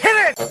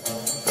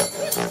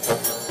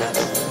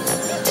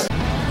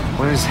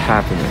What is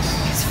happiness?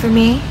 Because for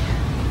me,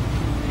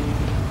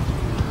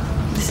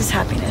 this is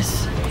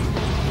happiness.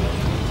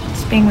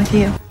 It's being with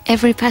you.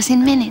 Every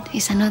passing minute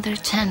is another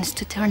chance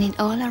to turn it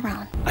all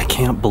around. I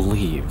can't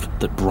believe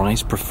that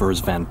Bryce prefers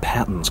Van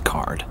Patten's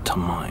card to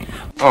mine.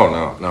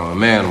 Oh, no. A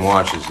man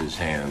washes his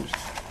hands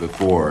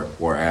before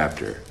or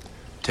after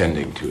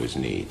tending to his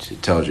needs.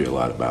 It tells you a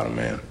lot about a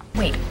man.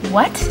 Wait,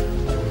 what?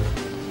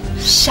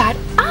 Shut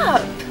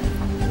up!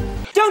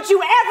 Don't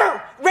you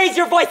ever raise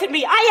your voice at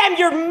me! I am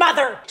your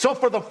mother! So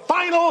for the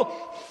final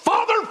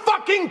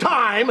father-fucking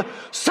time,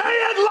 say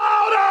it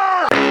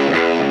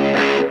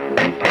louder!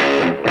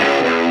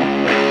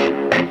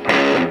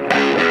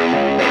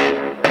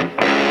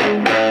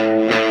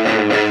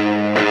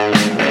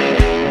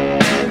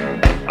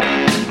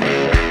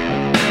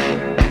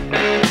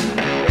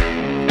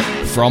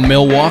 From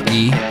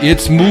Milwaukee,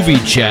 it's Movie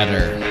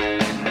Chatter.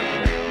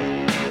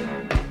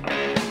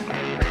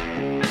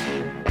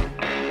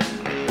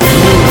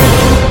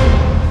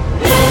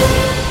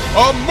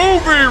 A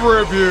movie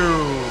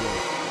review.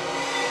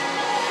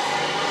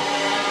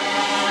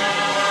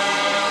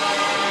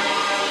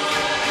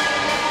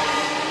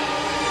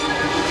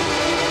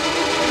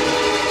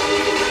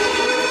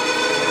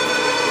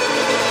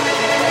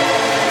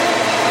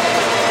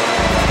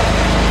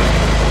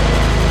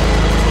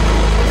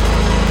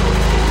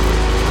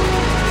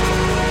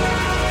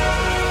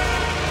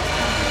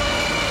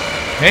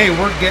 Hey,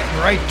 we're getting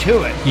right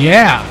to it.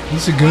 Yeah,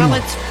 this is a good one.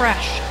 Well, it's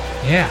fresh.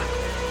 Yeah.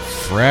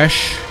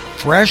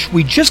 Fresh.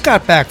 We just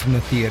got back from the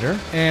theater,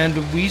 and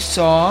we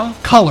saw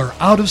Color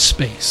Out of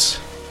Space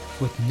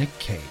with Nick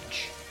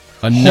Cage.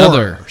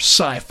 Another horror,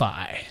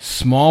 sci-fi.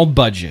 small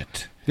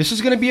budget. This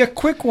is going to be a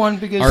quick one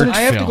because Art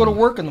I have to go to film.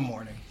 work in the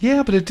morning.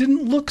 Yeah, but it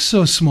didn't look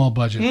so small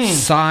budget.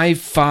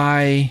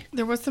 Sci-fi.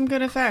 There was some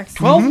good effects.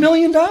 $12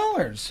 million.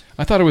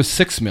 I thought it was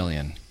 $6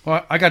 million.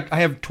 Well, I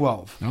have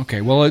 12. Okay,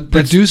 well,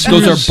 Producers-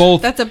 those are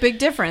both. That's a big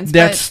difference.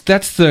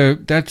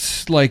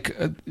 That's like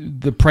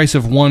the price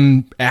of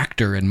one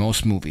actor in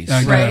most movies. I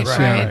right, guess, right.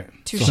 yeah.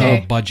 Touche. It's a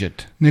whole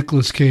budget.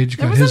 Nicolas Cage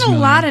There got his wasn't a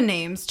million. lot of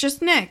names,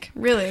 just Nick,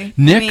 really.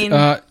 Nick,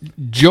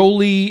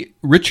 Jolie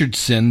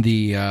Richardson,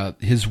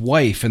 his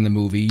wife in the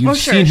movie. You've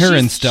sure. seen her She's-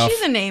 and stuff.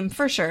 She's a name,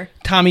 for sure.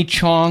 Tommy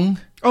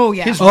Chong, Oh,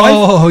 yeah. His wife,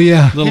 Oh,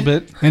 yeah. a little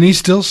bit. And he's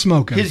still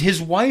smoking. his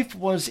wife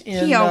was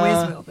in. He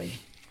always will be.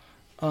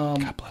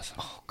 God bless him.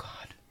 Oh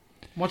God,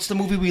 what's the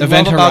movie we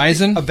Event love about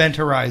Horizon? Event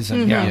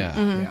Horizon.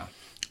 Yeah.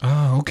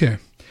 Oh, okay.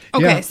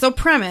 Okay, Yeah. so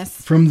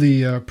premise. From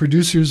the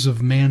producers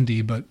of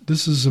Mandy, but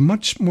this is a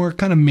much more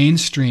kind of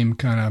mainstream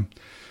kind of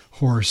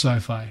horror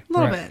sci-fi. A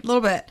little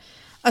bit.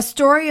 A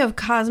story of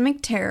cosmic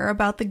terror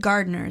about the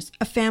Gardeners,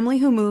 a family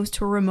who moves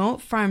to a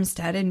remote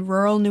farmstead in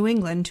rural New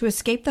England to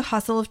escape the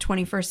hustle of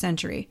 21st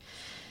century.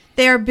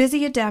 They are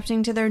busy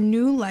adapting to their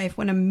new life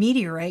when a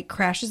meteorite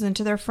crashes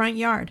into their front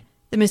yard.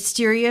 The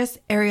mysterious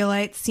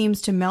aerolite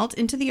seems to melt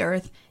into the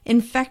earth,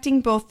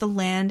 infecting both the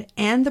land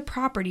and the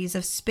properties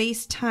of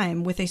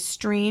space-time with a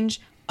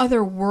strange,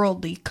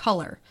 otherworldly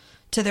color.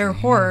 To their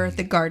horror,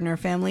 the Gardner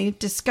family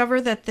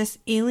discover that this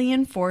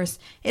alien force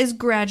is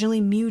gradually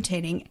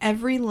mutating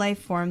every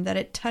life form that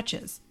it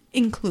touches,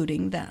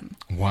 including them.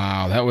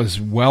 Wow, that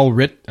was well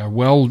written.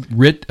 Well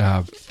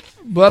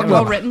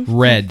written.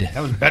 Read.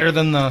 That was better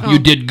than the. You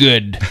did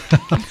good.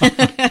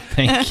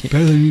 Thank you.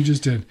 Better than you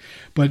just did.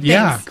 But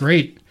yeah, Thanks.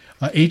 great.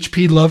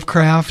 H.P.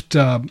 Lovecraft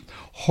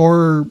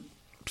horror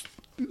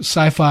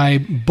sci-fi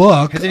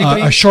book, Has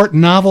anybody- a short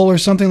novel or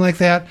something like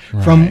that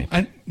from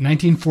Right.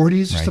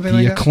 1940s or Right, something the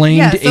like that. acclaimed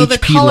Yeah, so the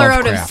H.P. color out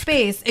of Lovecraft.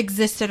 space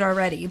existed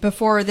already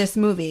before this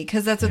movie,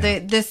 because that's what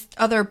this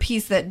other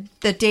piece that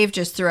Dave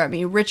just threw at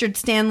me. Richard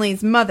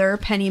Stanley's mother,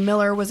 Penny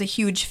Miller, was a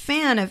huge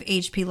fan of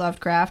H.P.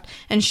 Lovecraft,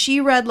 and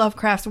she read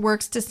Lovecraft's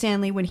works to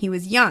Stanley when he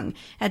was young.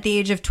 At the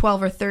age of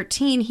 12 or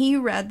 13, he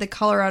read The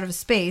Color Out of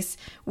Space,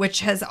 which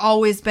has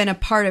always been a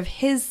part of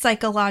his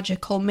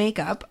psychological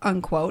makeup,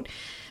 unquote.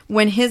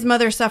 When his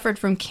mother suffered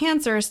from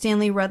cancer,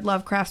 Stanley read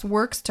Lovecraft's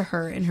works to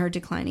her in her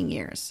declining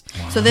years.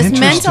 So this meant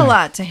a Interesting.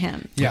 lot to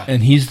him. Yeah.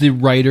 And he's the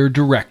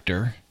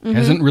writer-director.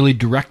 Hasn't really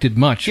directed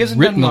much. He hasn't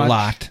written done a much.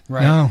 lot.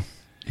 Right. No,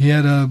 he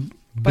had a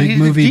But he big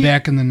did a movie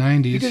back in the He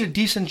 90s. did a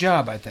decent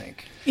job, I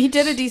think. He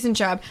did a decent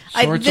job.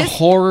 So it's a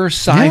horror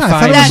sci-fi Yeah, I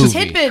thought it That was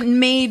movie. tidbit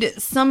made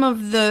some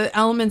of the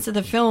elements of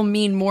the film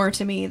mean more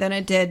to me than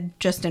it did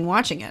just in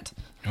watching it.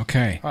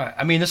 Okay. All right.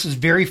 I mean, this is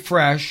very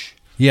fresh.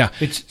 Yeah.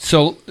 It's-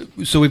 So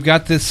we've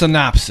got the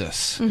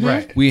synopsis.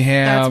 Right. We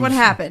have. That's what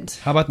happened.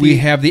 How about We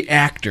have the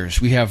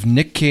actors. We have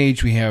Nick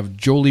Cage. We have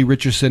Jolie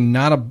Richardson.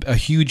 Not a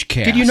huge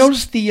cast. Did you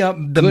notice the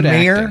Good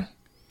mayor? acting.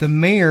 The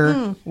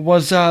mayor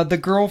was the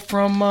girl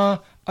from A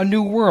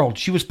New World.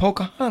 She was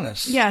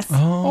Pocahontas. Yes.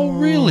 Oh,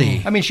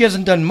 really? I mean, she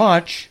hasn't done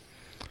much.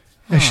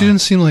 Yeah, she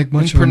didn't seem like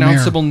much of a mayor.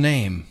 Unpronounceable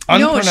name. No,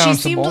 she Unpronounceable.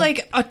 seemed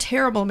like a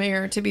terrible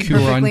mayor, to be Pure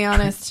perfectly un-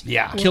 honest.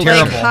 Yeah, Like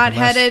terrible.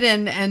 hot-headed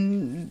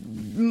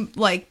and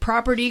like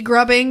property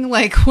grubbing.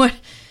 Like what?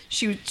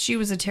 She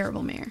was a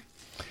terrible mayor.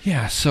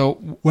 Yeah,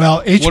 so... Well,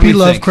 what do H.P. we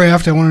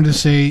Lovecraft, I wanted to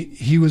say,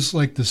 he was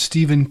like the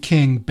Stephen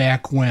King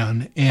back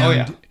when.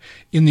 And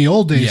in the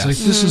old days, Yes. like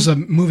this is a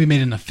movie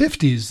made in the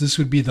 50s, this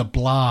would be The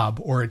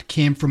Blob, or It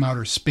Came from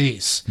Outer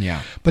Space.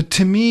 Yeah. But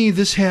to me,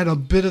 this had a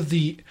bit of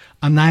the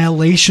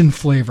Annihilation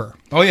flavor.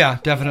 Oh, yeah,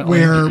 definitely.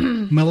 Where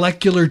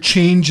molecular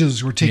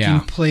changes were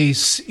taking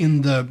place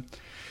in the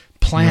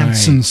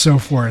plants and so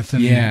forth.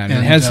 And, and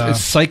it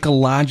has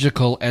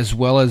psychological as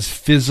well as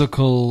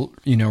physical,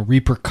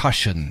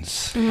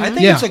 repercussions. I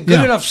think it's a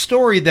good enough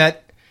story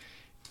that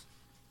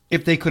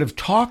if they could have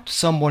talked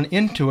someone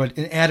into it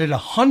and added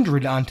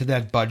 100 onto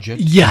that budget,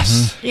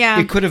 yes,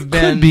 it could have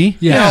been. Could be,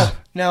 yeah.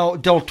 Now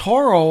Del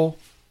Toro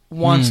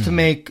wants to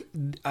make.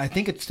 I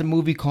think it's the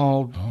movie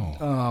called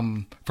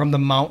 "From the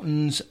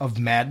Mountains of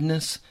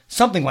Madness,"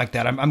 something like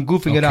that. I'm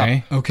goofing it up.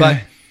 Okay.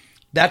 But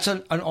that's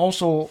an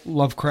also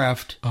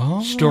Lovecraft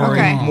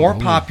story, more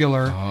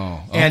popular.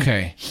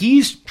 And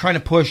he's trying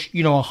to push,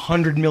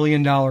 $100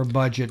 million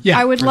budget.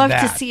 I would for love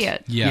that. to see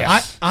it.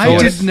 Yes. I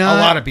did not. A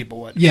lot of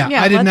people would. Yeah,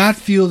 I did not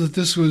feel that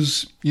this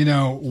was,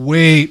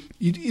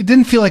 it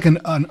didn't feel like an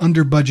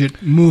under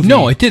budget movie.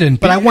 No, it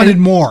didn't. But I wanted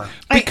more.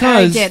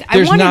 Because I did.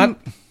 there's not.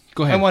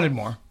 Go ahead. I wanted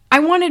more. I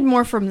wanted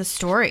more from the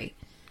story.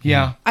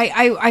 Yeah.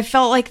 I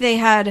felt like they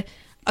had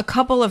a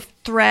couple of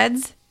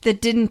threads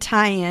that didn't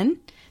tie in,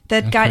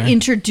 that got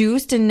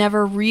introduced and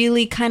never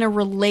really kind of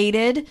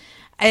related.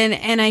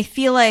 And I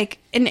feel like,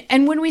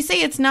 and when we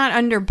say it's not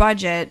under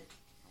budget,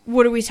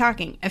 what are we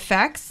talking?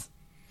 Effects?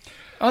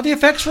 Oh, the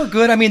effects were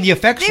good. I mean, the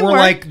effects were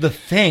like The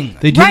Thing.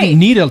 They didn't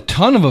need a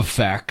ton of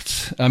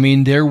effects. I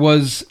mean, there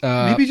was...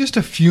 maybe just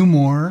a few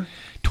more.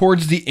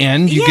 Towards the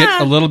end, you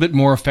get a little bit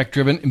more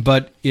effect-driven,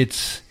 but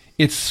it's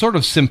sort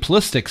of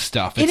simplistic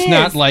stuff. It's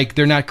not like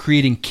they're not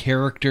creating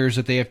characters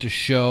that they have to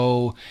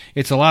show.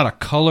 It's a lot of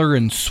color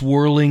and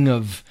swirling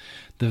of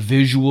the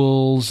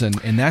visuals and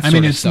that sort of stuff. I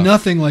mean, it's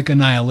nothing like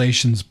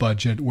Annihilation's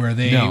budget, where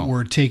they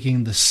were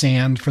taking the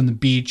sand from the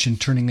beach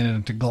and turning it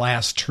into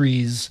glass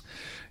trees.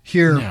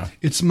 Here,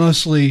 it's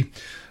mostly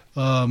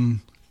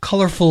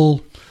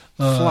colorful...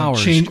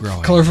 flowers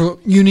growing. Colorful,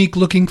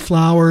 unique-looking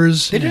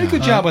flowers. They did a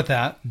good job with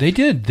that. They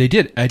did.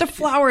 The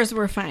flowers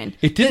were fine.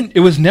 It didn't.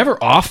 It was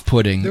never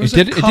off-putting. There was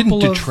it didn't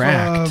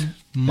detract. Of,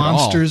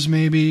 monsters,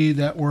 maybe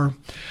that were.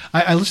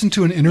 I listened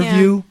to an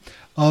interview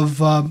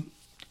of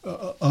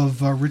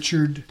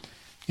Richard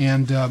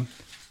and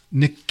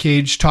Nick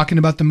Cage talking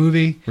about the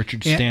movie.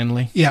 Richard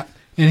Stanley. Yeah,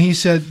 and he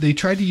said they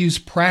tried to use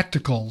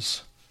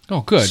practicals. Oh,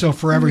 good. So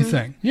for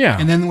everything. Yeah.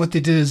 And then what they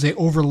did is they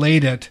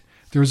overlaid it.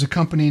 There was a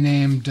company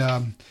named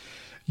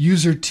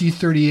User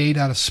T38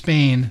 out of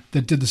Spain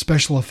that did the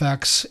special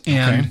effects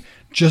and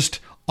just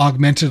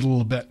augmented a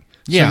little bit.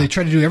 So they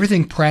tried to do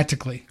everything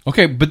practically.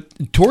 Okay,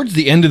 but towards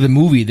the end of the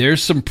movie,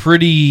 there's some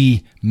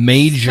pretty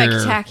major...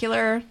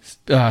 spectacular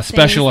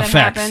special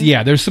effects. Happen.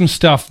 Yeah, there's some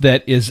stuff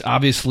that is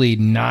obviously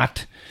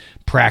not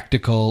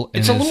practical.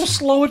 And it's a little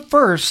slow at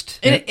first.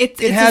 It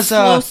has a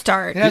slow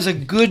start. It has a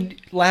good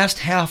last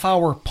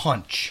half-hour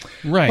punch.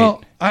 Right.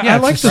 Well, I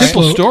like the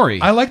simple slow story.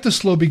 I like the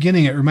slow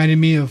beginning. It reminded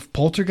me of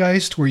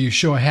Poltergeist, where you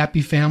show a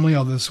happy family.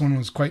 Although this one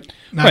was quite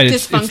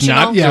dysfunctional. It's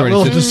not, a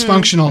little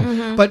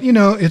dysfunctional. But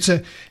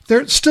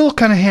they're still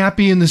kind of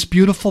happy in this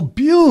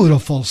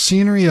beautiful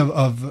scenery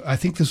of I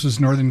think this was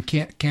northern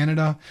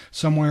Canada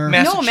somewhere.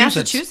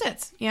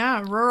 Massachusetts.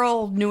 Yeah,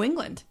 rural New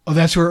England. Oh,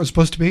 that's where it was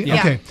supposed to be. Yeah.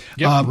 Okay.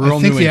 Yep, I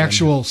think the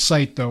actual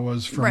site though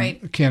was from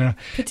Canada.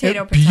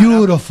 Potato.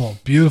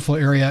 Beautiful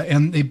area,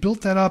 and they built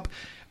that up.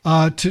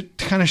 To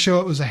kind of show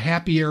it was a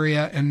happy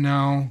area, and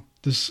now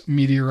this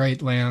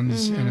meteorite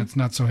lands, and it's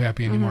not so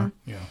happy anymore.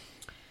 Yeah.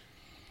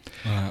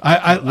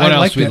 I what else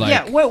like we that. like?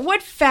 Yeah.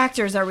 What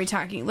factors are we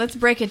talking? Let's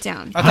break it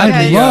down.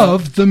 I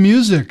love the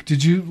music.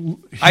 Did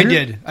you? I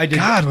did.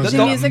 God, was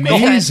the it music was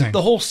amazing?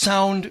 The whole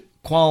sound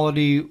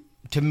quality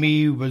to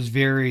me was a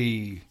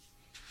very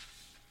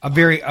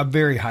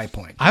high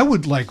point. I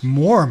would like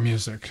more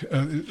music.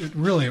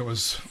 It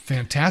was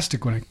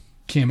fantastic when it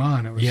came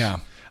on. It was.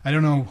 Yeah. I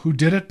don't know who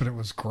did it, but it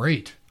was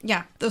great.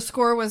 Yeah, the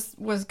score was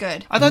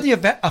good. I thought the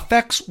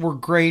effects were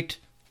great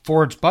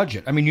for its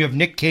budget. I mean, you have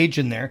Nick Cage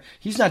in there.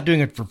 He's not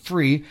doing it for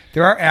free.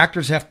 There are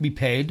actors who have to be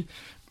paid.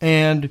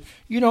 And,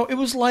 it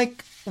was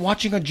like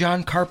watching a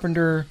John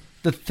Carpenter,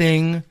 The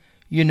Thing,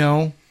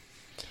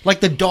 like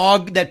the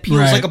dog that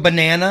peels like a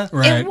banana.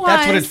 Right. It was,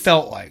 that's what it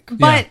felt like.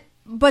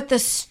 But the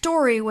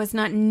story was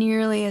not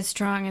nearly as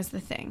strong as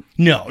The Thing.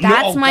 No.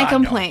 That's my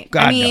complaint.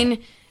 No. God, I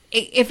mean...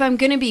 If I'm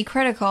going to be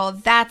critical,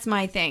 that's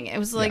my thing. It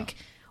was like,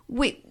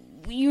 wait,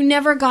 you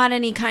never got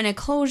any kind of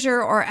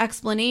closure or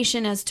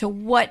explanation as to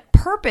what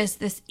purpose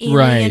this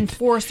alien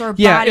force or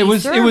body it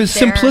was served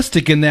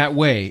simplistic in that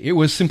way. It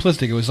was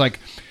simplistic. It was like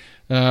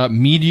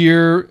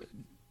meteor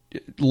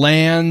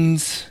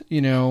lands,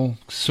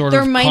 sort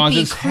there of might be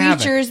causes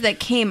creatures havoc. that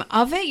came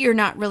of it. You're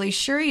not really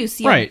sure. You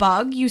see a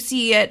bug. You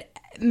see it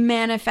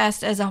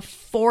manifest as a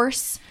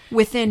force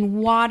within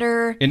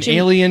water.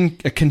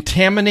 A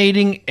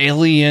contaminating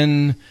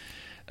alien,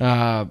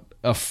 a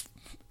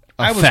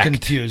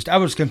I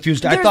was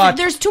confused. I thought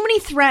there's too many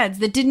threads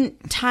that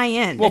didn't tie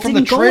in. Well, from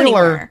the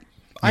trailer,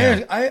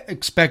 I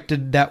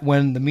expected that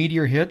when the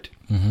meteor hit,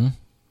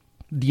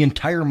 the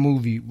entire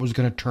movie was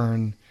going to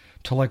turn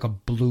to like a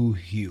blue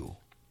hue.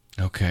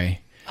 Okay.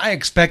 I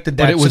expected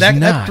that, but it was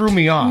that threw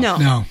me off.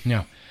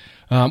 No.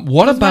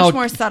 What about much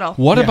more subtle?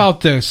 What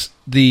about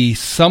the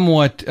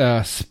somewhat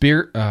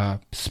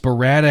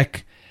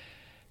sporadic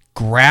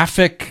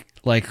graphic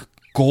like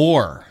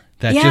gore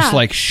that just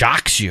like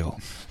shocks you?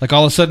 Like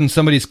all of a sudden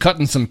somebody's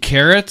cutting some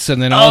carrots, and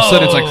then all of a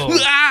sudden it's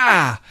like,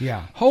 ah,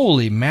 yeah,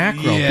 holy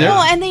mackerel! Yeah.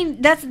 Well,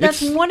 and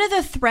that's one of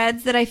the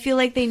threads that I feel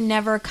like they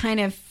never kind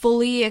of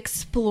fully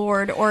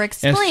explored or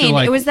explained.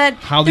 Like it was that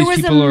how there these was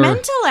a people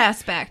mental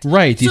aspect,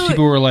 right? These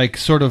people were like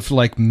sort of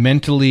like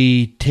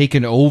mentally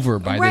taken over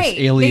by this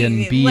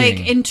alien being,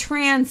 like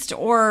entranced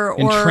or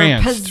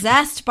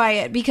possessed by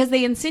it, because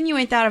they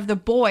insinuate that of the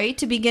boy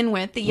to begin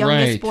with, the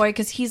youngest boy,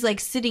 because he's like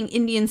sitting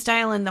Indian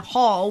style in the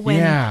hall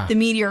when the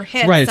meteor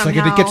hits. Right, it's somehow.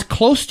 like if it gets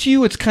close to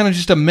you, it's kind of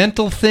just a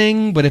mental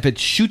thing, but if it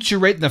shoots you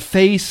right in the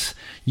face,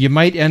 you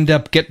might end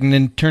up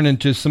turn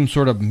into some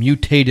sort of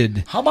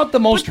mutated. How about the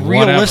most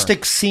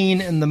realistic scene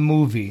in the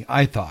movie?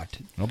 I thought.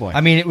 Oh boy!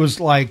 I mean, it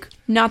was like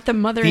not the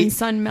mother and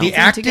son melting the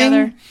acting,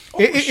 together.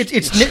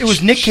 It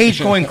was Nick Cage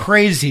going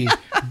crazy,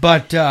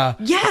 but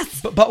yes.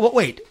 But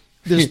wait,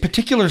 this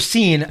particular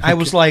scene, I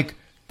was like,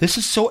 this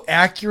is so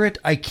accurate.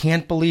 I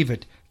can't believe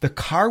it. The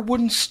car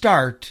wouldn't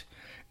start.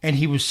 And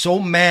he was so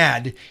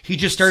mad, he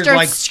just started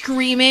like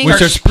screaming. He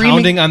starts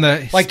pounding on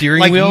the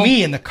steering wheel, like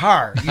me in the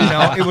car. You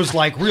know, it was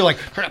like real, like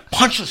trying to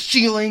punch the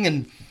ceiling,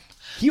 and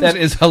that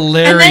is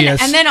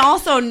hilarious. And then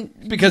also,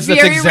 because very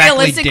that's exactly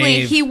realistically,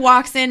 Dave. He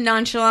walks in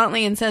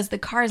nonchalantly and says, "The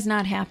car's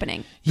not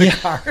happening."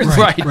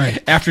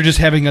 Right. After just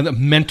having a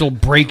mental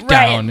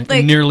breakdown, right.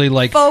 Like, nearly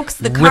like folks,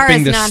 the car ripping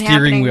is the not steering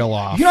happening. wheel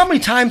off. You know how many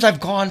times I've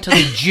gone to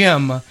the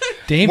gym?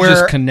 Dave's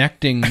just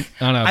connecting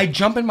on a. I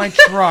jump in my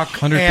truck,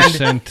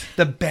 100%. and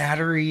the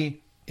battery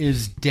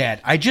is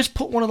dead. I just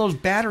put one of those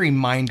battery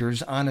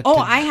minders on it.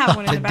 I have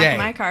one in the back of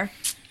my car.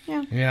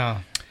 Yeah.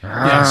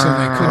 Yeah, so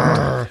they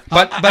couldn't.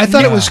 But I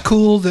thought it was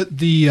cool that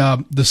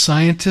the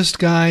scientist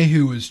guy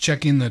who was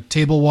checking the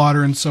table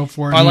water and so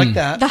forth. I like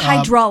that. The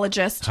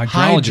hydrologist.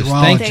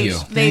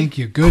 Thank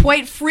you. Good.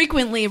 Quite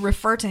frequently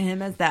refer to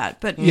him as that,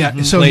 but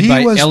so Played he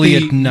by was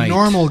Elliot the Knight.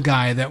 normal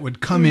guy that would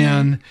come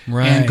in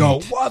Right. and go,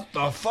 "What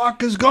the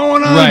fuck is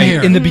going on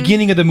here?" In the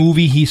beginning of the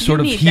movie, he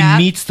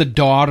meets the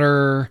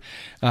daughter.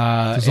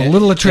 There's a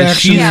little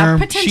attraction there.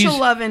 Potential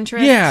love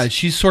interest. Yeah,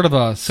 she's sort of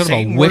a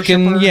Satan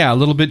Wiccan. worshiper. Yeah, a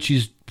little bit.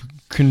 She's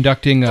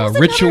conducting a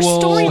ritual.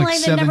 Storyline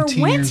like that never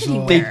 17 went years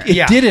old. anywhere.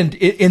 It didn't.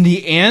 In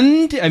the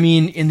end, I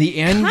mean,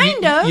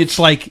 Kind of. it's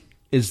like,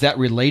 is that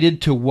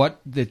related to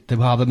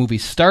how the movie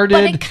started?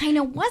 But it kind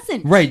of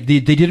wasn't. Right.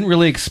 They didn't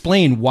really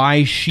explain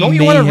why she. Don't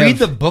you want to read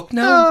the book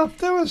now?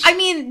 There was. I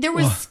mean, there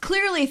was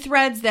clearly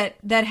threads that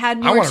had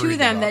more wanna to read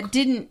them the that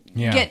didn't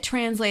get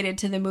translated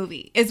to the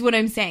movie, is what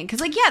I'm saying. Because,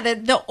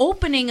 the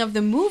opening of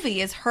the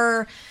movie is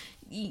her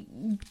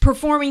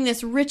performing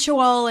this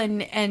ritual,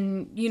 and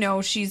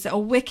she's a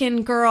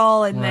Wiccan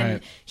girl, and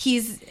then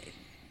he's.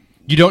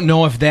 You don't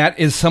know if that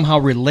is somehow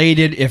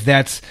related.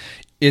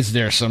 Is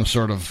there some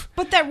sort of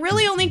but that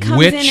really only comes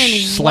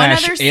witch in one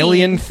other scene.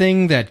 alien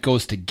thing that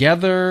goes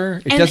together?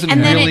 It doesn't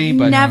and really, then it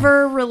but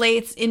never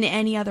relates in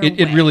any other way.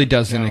 It really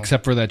doesn't,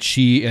 except for that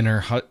she and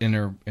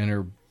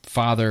her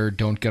father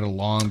don't get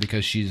along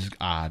because she's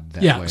odd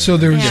that way. So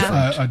there's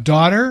a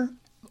daughter,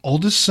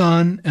 oldest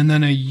son, and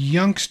then a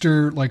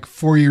youngster like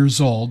 4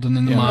 years old, and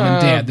then the mom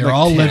and dad. They're like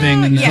all 10.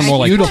 living in this more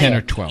like beautiful, 10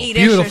 or 12.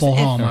 beautiful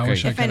home. I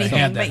wish I if could have anything,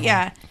 had that. but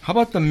home. How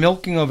about the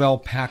milking of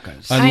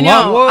alpacas? I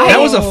know. That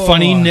was a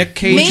funny Nick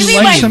Cage. Maybe Would you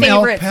my like some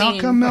favorite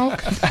alpaca scene.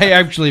 milk? I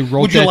actually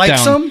wrote Would you that like down.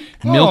 some?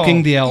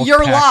 Milking the alpacas.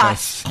 You're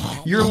lost.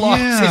 You're lost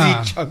Yeah.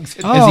 as he chugs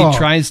it. As he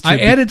tries to I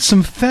be- added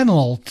some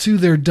fennel to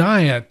their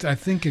diet. I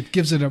think it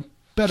gives it a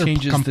better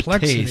Changes the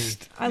complexity.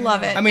 taste. I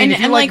love it. I mean, if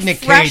you like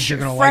Nick Cage, you're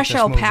gonna like fresh this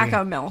alpaca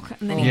movie. milk.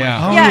 And then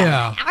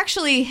Yeah.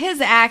 Actually,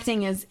 his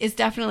acting is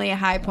definitely a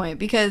high point,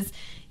 because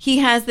he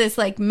has this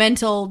like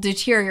mental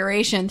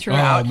deterioration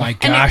throughout. Oh my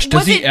And gosh,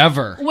 does he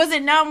ever? Was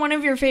it not one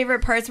of your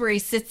favorite parts where he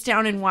sits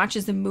down and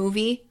watches a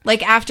movie,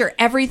 like after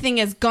everything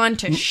has gone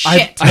to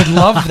shit? I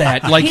love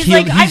that. Like he's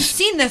like, I've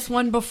seen this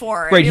one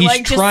before. Right, And he,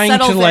 he's trying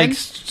just to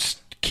settles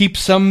in. keep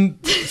some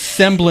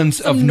semblance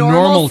of Some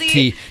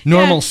normalcy.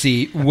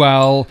 normalcy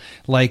while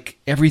like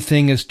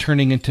everything is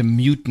turning into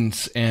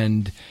mutants.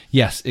 And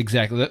yes,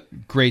 exactly,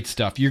 great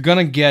stuff. You're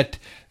gonna get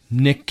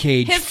Nick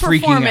Cage His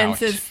freaking out.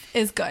 performance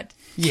is good.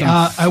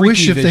 I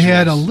wish if they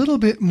had a visuals. little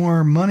bit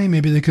more money,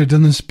 maybe they could have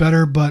done this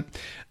better, but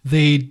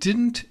they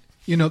didn't.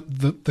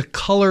 The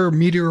color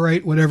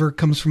meteorite, whatever,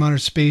 comes from outer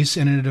space,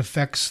 and it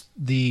affects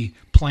the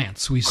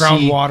plants. We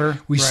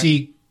Groundwater, We right.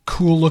 see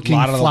cool-looking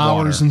Lot of the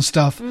flowers water. and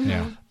stuff.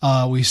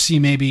 Yeah. We see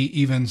maybe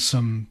even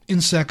some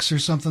insects or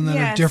something that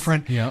are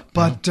different. Yeah.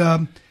 But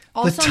the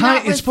Also time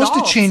not it's supposed to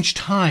resolved. change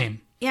time.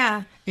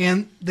 Yeah.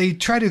 And they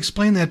try to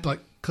explain that, but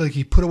like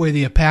he put away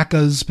the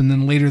alpacas, and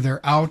then later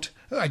they're out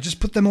I just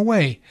put them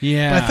away.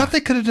 Yeah. But I thought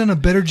they could have done a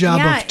better job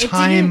of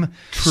time,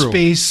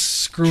 space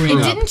screwing It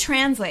up. didn't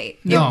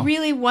translate. No. It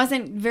really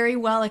wasn't very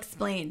well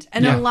explained.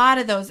 And a lot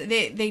of those,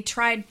 they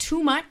tried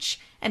too much,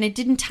 and it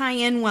didn't tie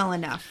in well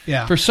enough.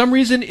 Yeah. For some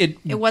reason, it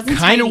wasn't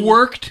kind of tidy.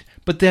 worked,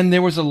 but then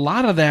there was a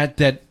lot of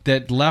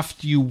that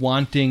left you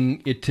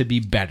wanting it to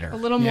be better. A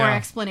little more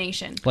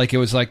explanation. Like it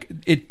was like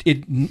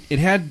it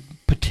had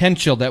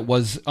potential that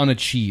was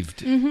unachieved.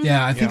 Mm-hmm.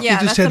 Yeah, I think they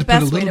just had to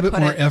put a little bit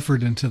more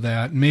effort into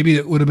that. Maybe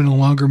it would have been a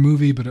longer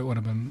movie, but it would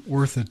have been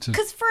worth it to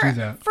do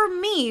that. For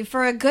me,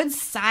 for a good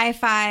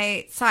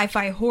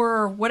sci-fi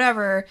horror,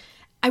 whatever,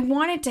 I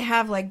want it to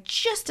have like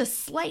just a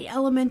slight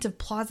element of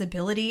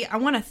plausibility. I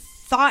want a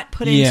thought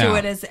put into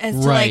it as to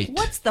like,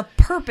 what's the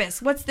purpose?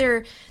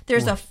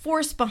 There's a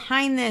force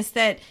behind this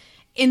that...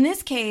 In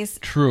this case,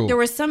 there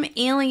was some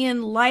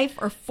alien life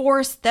or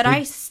force that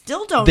I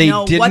still don't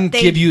know They what didn't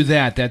give you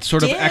that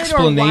sort of explanation.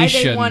 Or why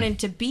they wanted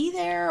to be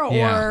there,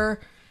 or...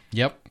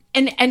 Yep.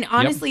 And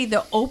honestly,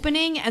 the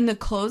opening and the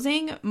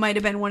closing might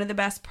have been one of the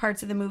best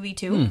parts of the movie,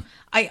 too.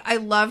 I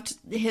loved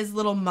his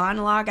little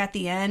monologue at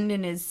the end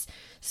and his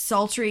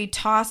sultry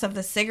toss of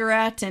the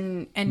cigarette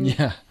and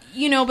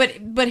you know,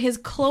 but his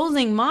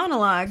closing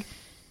monologue,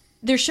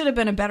 there should have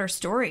been a better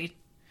story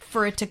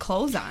for it to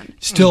close on.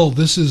 Still,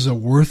 this is a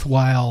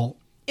worthwhile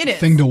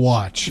thing to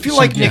watch. If you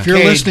like Nick if you're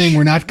Cage, listening,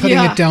 we're not cutting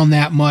it down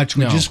that much.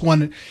 We just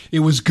wanted it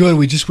was good.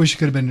 We just wish it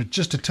could have been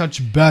just a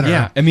touch better.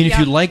 Yeah, I mean, if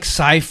you like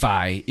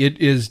sci-fi, it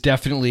is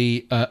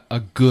definitely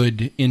a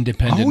good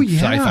independent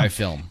sci-fi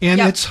film, and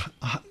it's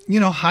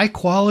high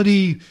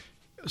quality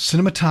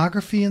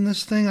cinematography in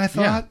this thing. I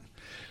thought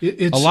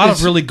it's a lot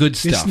of really good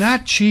stuff. It's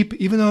not cheap,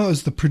 even though it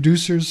was the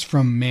producers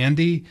from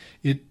Mandy.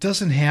 It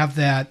doesn't have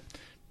that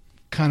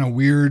kind of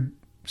weird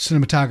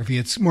cinematography.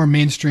 It's more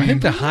mainstream. I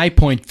think the high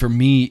point for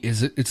me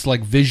is it's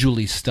like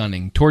visually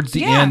stunning. Towards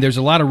the end, there's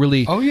a lot of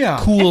really cool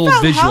it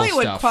felt visual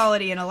Hollywood stuff.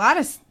 quality in a lot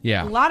of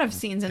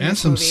scenes in and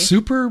this some movie.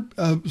 super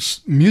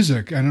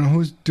music. I don't know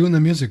who's doing the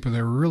music, but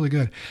they were really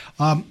good.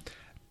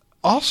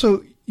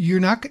 Also,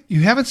 you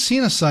haven't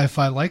seen a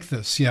sci-fi like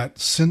this yet.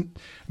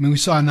 We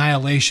saw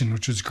Annihilation,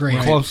 which was great.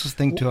 Closest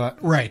thing to it,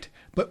 right?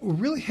 But we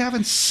really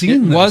haven't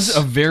seen. It was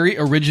a very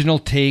original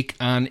take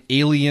on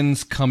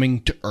aliens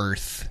coming to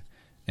Earth.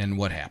 And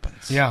what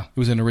happens? Yeah, it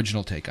was an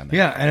original take on that.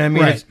 Yeah, and I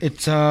mean,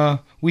 it's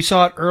we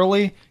saw it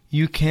early.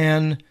 You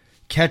can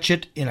catch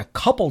it in a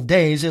couple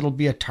days. It'll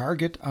be a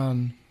Target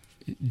on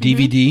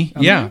DVD.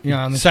 On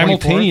the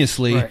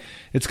simultaneously. Right.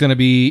 It's going to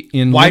be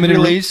in wide limited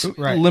release,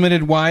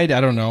 limited wide. I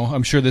don't know.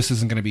 I'm sure this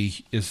isn't going to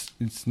be. It's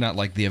not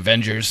like the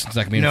Avengers. It's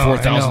not going to be in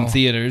 4,000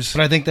 theaters.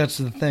 But I think that's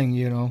the thing.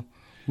 You know,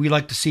 we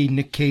like to see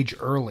Nick Cage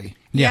early.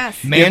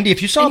 Yes, Mandy.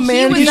 If you saw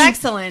Mandy, he was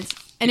excellent.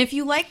 And if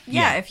you like,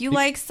 if you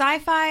like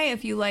sci-fi,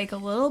 if you like a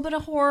little bit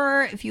of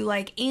horror, if you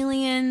like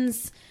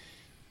aliens,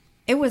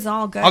 it was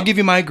all good. I'll give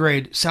you my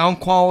grade.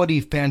 Sound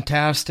quality,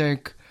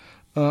 fantastic.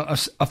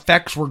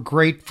 Effects were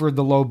great for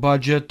the low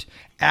budget.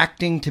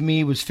 Acting, to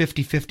me, was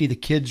 50-50. The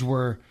kids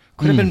could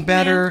have been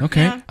better. Yeah.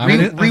 Okay. Yeah.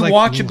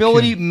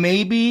 Rewatchability,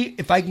 maybe,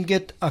 if I can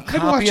get a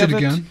copy of it.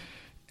 Again.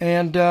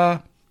 And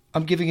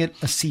I'm giving it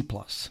a C+.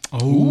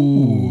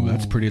 Oh,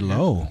 that's pretty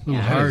low. A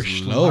little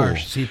harsh.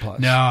 C+.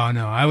 No,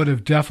 I would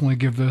have definitely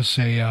give this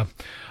a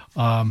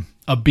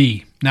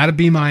B, not a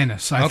B-. I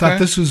thought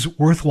this was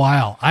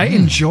worthwhile. I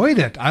enjoyed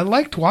it. I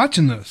liked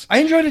watching this. I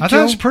enjoyed it too. I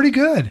thought it was pretty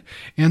good.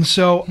 And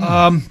so,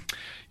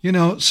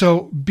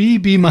 so B-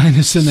 in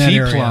that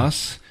area.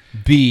 C+,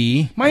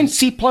 B. Mine's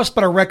C+, but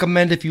I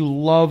recommend if you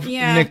love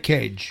Nick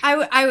Cage.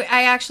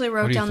 I actually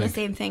wrote down the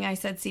same thing. I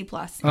said C+.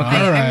 I'm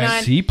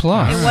not, C+. It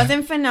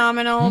wasn't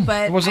phenomenal,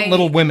 but it wasn't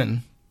Little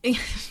Women.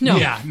 No.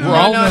 Yeah, we're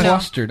all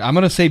clustered. I'm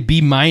going to say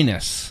B-.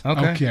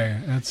 Okay.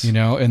 That's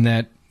and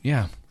that,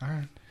 all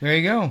right. There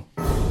you go.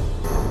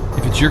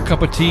 If it's your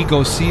cup of tea,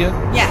 go see it.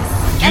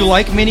 Yes. Do you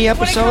like mini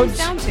episodes? What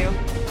it comes down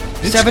to.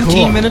 It's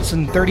 17 minutes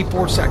and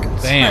 34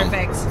 seconds. Bam.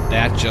 Perfect.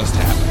 That just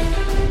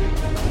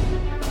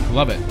happened.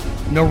 Love it.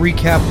 No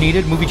recap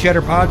needed.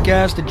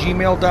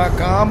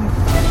 MovieChatterPodcast@gmail.com.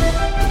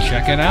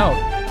 Check it out.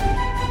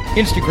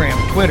 Instagram,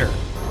 Twitter.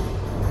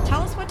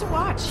 Tell us what to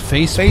watch.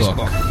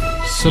 Facebook.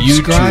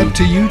 Subscribe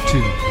to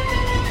YouTube.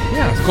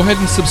 Yeah, go ahead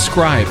and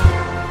subscribe.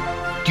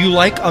 Do you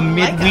like a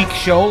midweek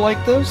show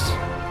like this?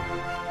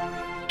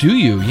 Do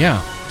you?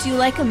 Yeah. Do you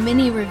like a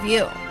mini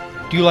review?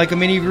 Do you like a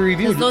mini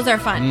review? Because those are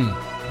fun.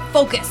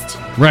 Focused.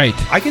 Right.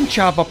 I can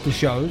chop up the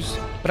shows,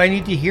 but I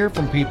need to hear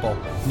from people,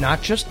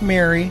 not just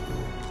Mary.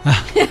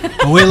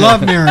 We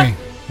love Mary.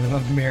 We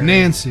love Mary.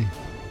 Nancy.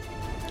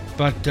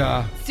 But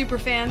super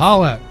fans.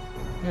 Paulette.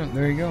 Yeah,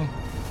 there you go.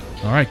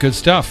 All right, good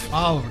stuff.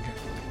 Oliver.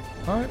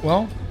 All right,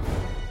 well,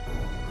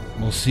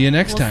 we'll see you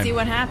next time. We'll see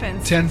what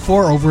happens.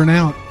 10-4, over and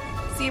out.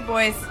 See you,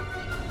 boys.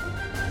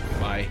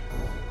 Bye.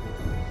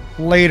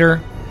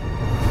 Later.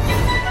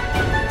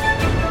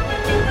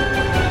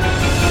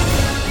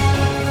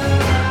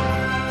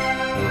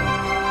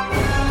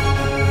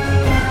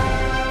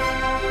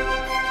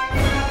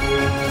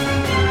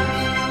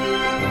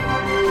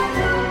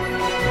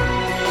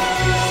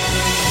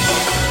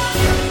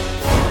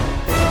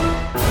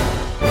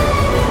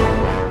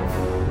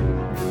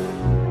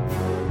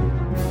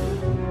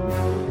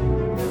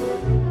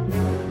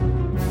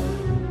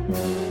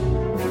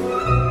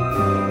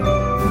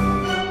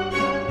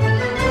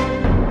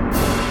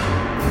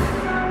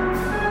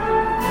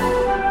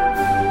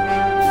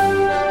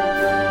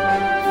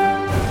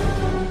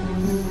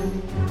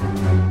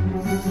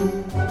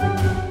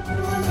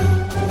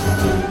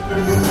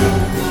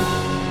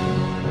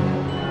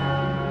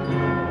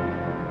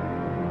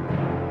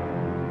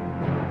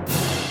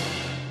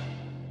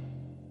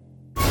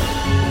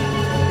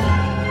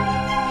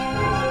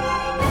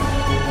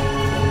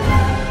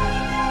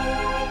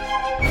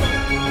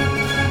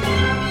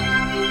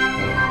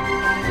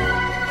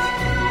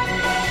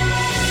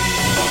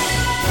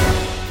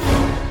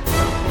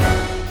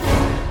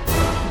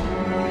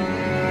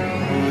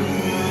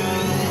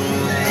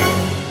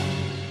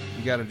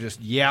 got to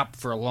just yap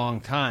for a long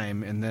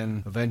time, and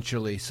then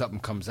eventually something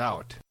comes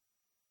out.